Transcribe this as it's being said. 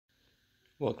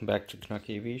Welcome back to Canuck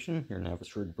Aviation, here in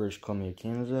Abbotsford, British Columbia,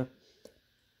 Canada.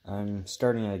 I'm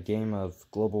starting a game of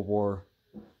Global War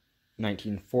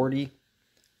 1940,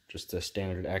 just a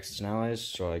standard Axis and Allies,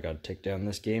 so I gotta take down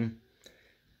this game.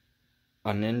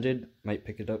 Unended, might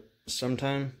pick it up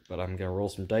sometime, but I'm gonna roll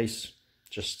some dice,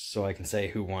 just so I can say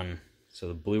who won. So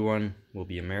the blue one will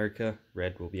be America,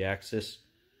 red will be Axis,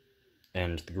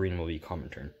 and the green will be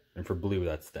Comintern. And for blue,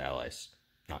 that's the Allies,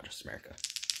 not just America.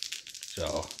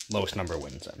 So, lowest number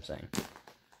wins, I'm saying.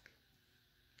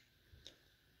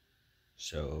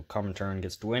 So, Comintern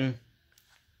gets the win.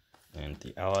 And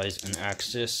the Allies and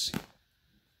Axis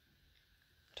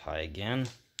tie again.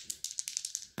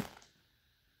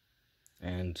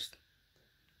 And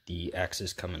the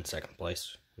Axis come in second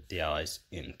place, with the Allies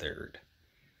in third.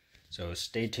 So,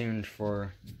 stay tuned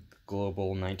for the Global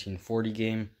 1940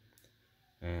 game.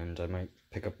 And I might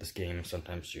pick up this game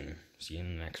sometime soon. See you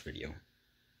in the next video.